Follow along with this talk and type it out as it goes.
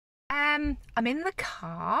I'm in the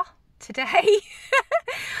car today.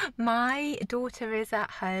 My daughter is at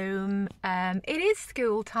home. It is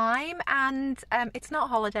school time and it's not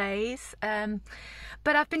holidays,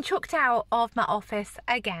 but I've been chucked out of my office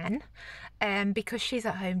again because she's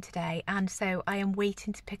at home today, and so I am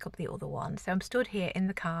waiting to pick up the other one. So I'm stood here in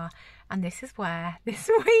the car, and this is where this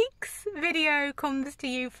week's video comes to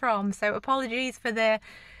you from. So apologies for the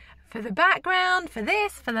background, for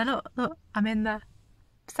this, for the look, I'm in the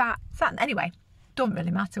sat anyway. Don't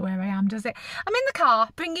really matter where I am, does it? I'm in the car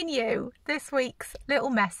bringing you this week's little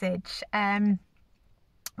message,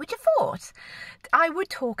 which I thought I would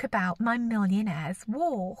talk about my millionaire's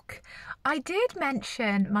walk. I did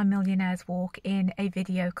mention my millionaire's walk in a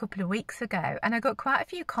video a couple of weeks ago, and I got quite a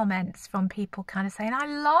few comments from people kind of saying, I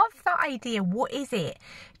love that idea. What is it?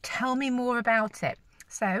 Tell me more about it.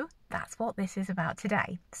 So that's what this is about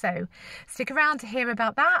today. So stick around to hear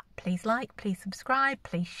about that. Please like, please subscribe,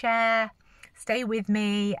 please share. Stay with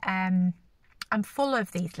me. I'm full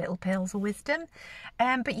of these little pearls of wisdom.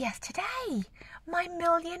 But yes, today, my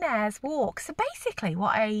millionaire's walk. So basically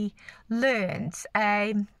what I learned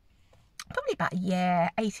probably about a year,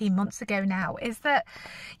 18 months ago now, is that,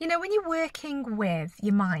 you know, when you're working with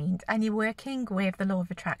your mind and you're working with the law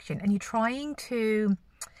of attraction and you're trying to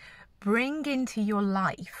bring into your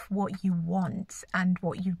life what you want and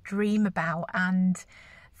what you dream about and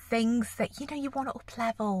things that, you know, you want to up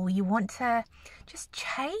level, you want to just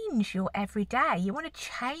change your everyday, you want to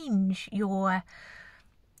change your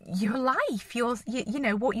life, you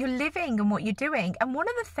know, what you're living and what you're doing. And one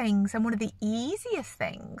of the things, and one of the easiest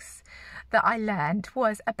things that I learned,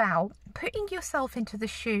 was about putting yourself into the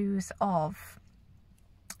shoes of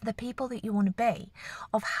the people that you want to be,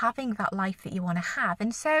 of having that life that you want to have.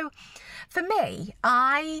 And so for me,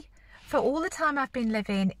 for all the time I've been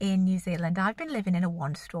living in New Zealand, I've been living in a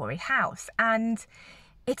one-story house, and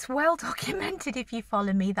it's well documented if you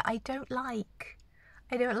follow me that I don't like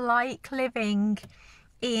living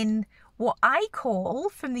in what I call,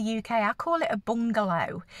 from the UK, I call it a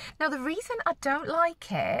bungalow. Now, the reason I don't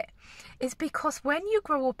like it is because when you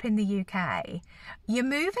grow up in the UK, you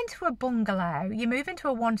move into a bungalow, you move into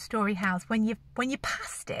a one-story house when you're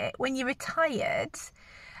past it, when you're retired,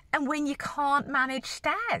 and when you can't manage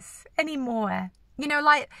stairs anymore. You know,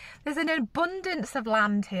 like, there's an abundance of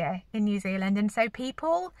land here in New Zealand, and so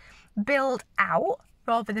people build out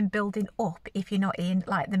rather than building up if you're not in,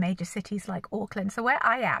 like, the major cities like Auckland. So where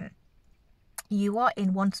I am, you are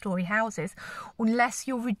in one-story houses unless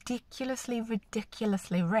you're ridiculously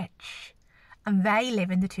rich, and they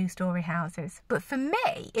live in the two-story houses. But for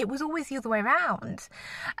me, it was always the other way around.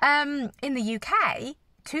 In the UK,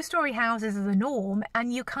 two-story houses are the norm,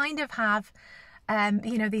 and you kind of have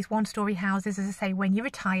you know, these one-story houses, as I say, when you're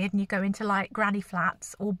retired and you go into like granny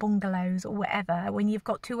flats or bungalows or whatever, when you've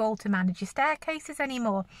got too old to manage your staircases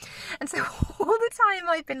anymore. And so all the time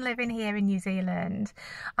I've been living here in New Zealand,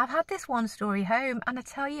 I've had this one-story home, and I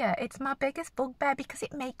tell you, it's my biggest bugbear because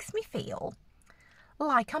it makes me feel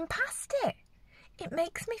like I'm past it. It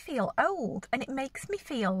makes me feel old, and it makes me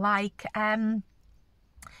feel like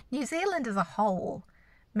New Zealand as a whole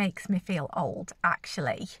makes me feel old,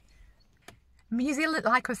 actually. New Zealand,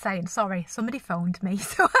 like I was saying, sorry, somebody phoned me,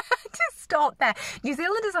 so I had to stop there. New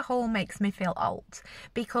Zealand as a whole makes me feel old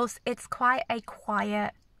because it's quite a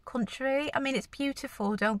quiet country. I mean, it's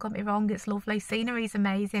beautiful, don't get me wrong, it's lovely, scenery's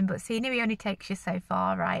amazing, but scenery only takes you so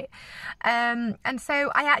far, right? And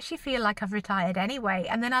so I actually feel like I've retired anyway,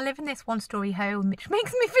 and then I live in this one-story home, which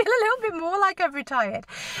makes me feel a little bit more like I've retired.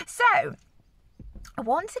 So I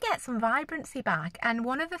want to get some vibrancy back, and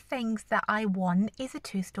one of the things that I want is a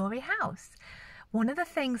two-story house. One of the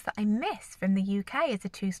things that I miss from the UK is a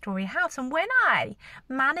two-story house, and when I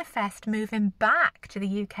manifest moving back to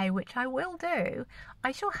the UK, which I will do,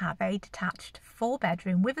 I shall have a detached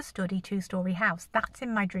 4-bedroom with a study two-story house. That's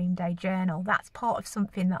in my dream day journal. That's part of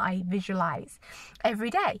something that I visualise every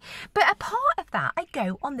day. But a part of that, I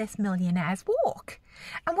go on this millionaire's walk.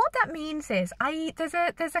 And what that means is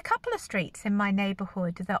there's a couple of streets in my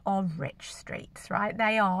neighbourhood that are rich streets, right?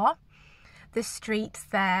 They are the streets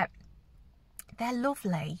that they're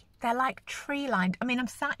lovely. They're like tree lined. I mean, I'm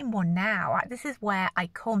sat in one now. This is where I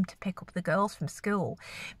come to pick up the girls from school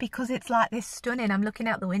because it's like this stunning, I'm looking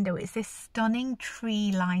out the window, it's this stunning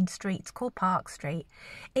tree lined street. It's called Park Street.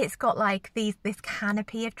 It's got like this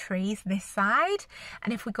canopy of trees this side.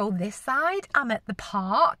 And if we go this side, I'm at the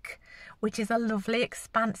park, which is a lovely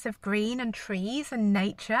expanse of green and trees and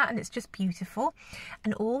nature, and it's just beautiful.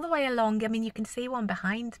 And all the way along, I mean, you can see one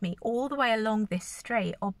behind me, all the way along this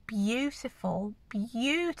street are beautiful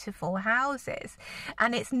beautiful houses.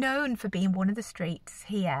 And it's known for being one of the streets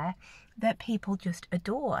here that people just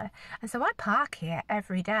adore. And so I park here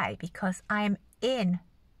every day because I am in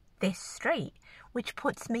this street, which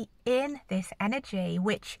puts me in this energy,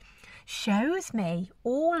 which shows me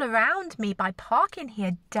all around me by parking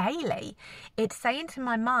here daily. It's saying to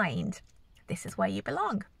my mind, this is where you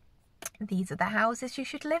belong. These are the houses you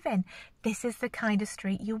should live in. This is the kind of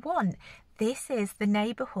street you want. This is the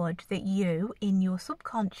neighborhood that you, in your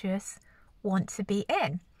subconscious, want to be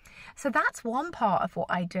in. So that's one part of what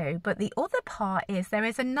I do. But the other part is there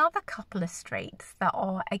is another couple of streets that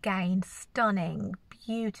are, again, stunning,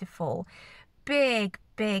 beautiful, big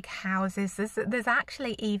houses. There's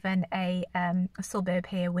actually even a suburb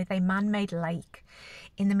here with a man-made lake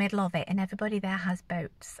in the middle of it, and everybody there has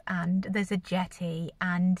boats, and there's a jetty,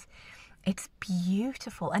 and it's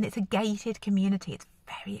beautiful, and it's a gated community. It's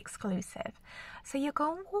very exclusive. So you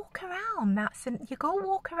go and walk around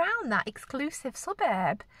that exclusive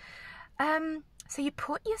suburb. So you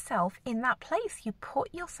put yourself in that place, you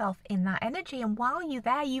put yourself in that energy, and while you're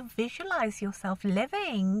there, you visualize yourself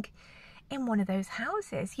living in one of those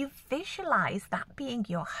houses. You visualize that being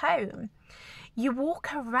your home. You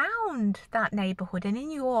walk around that neighborhood, and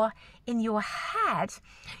in your head,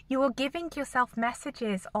 you are giving yourself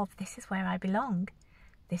messages of, this is where I belong.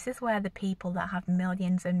 This is where the people that have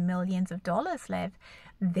millions and millions of dollars live.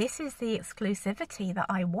 This is the exclusivity that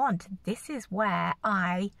I want. This is where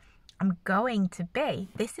I am going to be.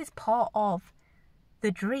 This is part of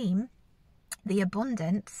the dream, the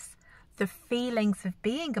abundance, the feelings of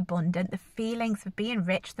being abundant, the feelings of being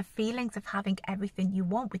rich, the feelings of having everything you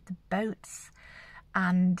want with the boats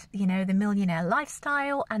and, you know, the millionaire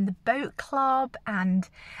lifestyle and the boat club and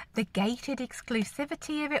the gated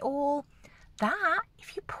exclusivity of it all. That,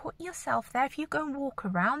 if you put yourself there, if you go and walk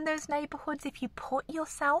around those neighborhoods, if you put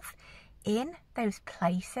yourself in those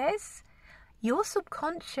places, your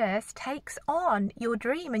subconscious takes on your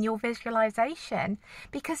dream and your visualization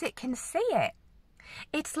because it can see it.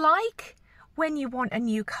 It's like when you want a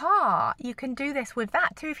new car, you can do this with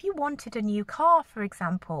that too. If you wanted a new car, for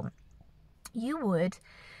example, you would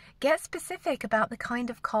get specific about the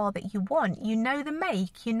kind of car that you want. You know the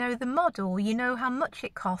make, you know the model, you know how much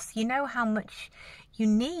it costs, you know how much you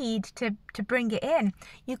need to bring it in.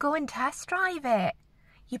 You go and test drive it.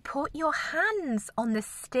 You put your hands on the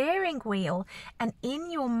steering wheel, and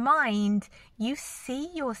in your mind, you see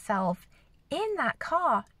yourself in that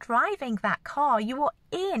car, driving that car. You are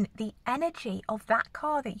in the energy of that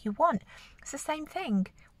car that you want. It's the same thing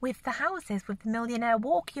with the houses, with the millionaire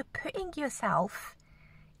walk. You're putting yourself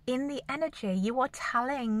in the energy. You are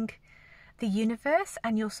telling the universe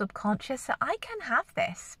and your subconscious that I can have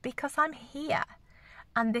this because I'm here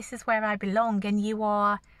and this is where I belong. And you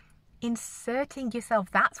are inserting yourself.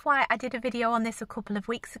 That's why I did a video on this a couple of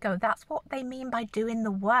weeks ago. That's what they mean by doing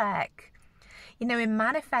the work. You know, in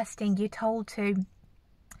manifesting, you're told to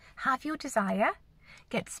have your desire,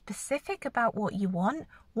 get specific about what you want,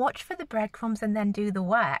 watch for the breadcrumbs, and then do the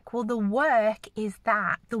work. Well, the work is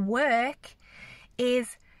that. The work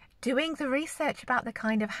is doing the research about the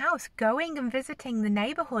kind of house, going and visiting the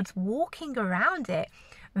neighborhoods, walking around it,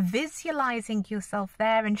 visualizing yourself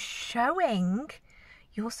there, and showing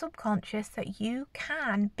your subconscious that you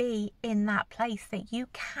can be in that place, that you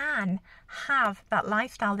can have that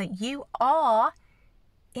lifestyle, that you are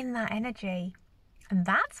in that energy. And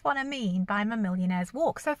that's what I mean by my millionaire's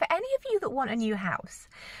walk. So for any of you that want a new house,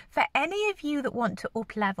 for any of you that want to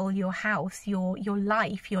up-level your house, your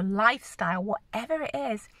life, your lifestyle, whatever it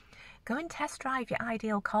is, go and test drive your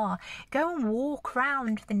ideal car. Go and walk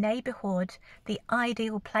around the neighborhood, the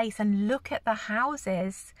ideal place, and look at the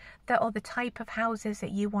houses that are the type of houses that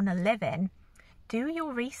you want to live in. Do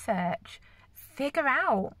your research. Figure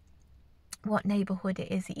out what neighborhood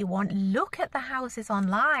it is that you want. Look at the houses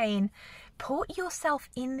online. Put yourself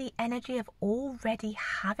in the energy of already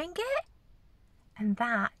having it. And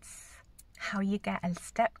that's how you get a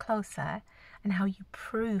step closer and how you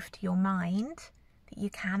prove to your mind that you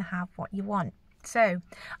can have what you want. So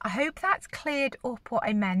I hope that's cleared up what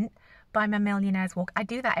I meant by my millionaire's walk. I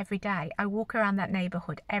do that every day. I walk around that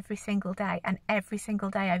neighborhood every single day, and every single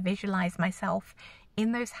day I visualize myself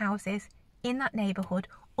in those houses, in that neighborhood,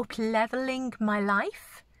 up-leveling my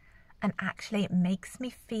life. And actually it makes me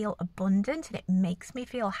feel abundant, and it makes me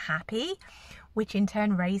feel happy, which in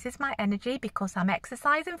turn raises my energy because I'm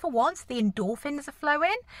exercising for once. The endorphins are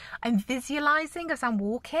flowing. I'm visualizing as I'm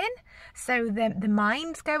walking, so the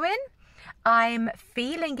mind's going. I'm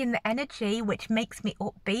feeling in the energy, which makes me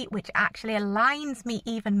upbeat, which actually aligns me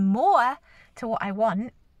even more to what I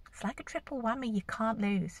want. It's like a triple whammy. You can't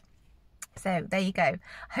lose. So there you go.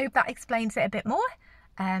 Hope that explains it a bit more.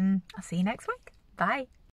 I'll see you next week. Bye.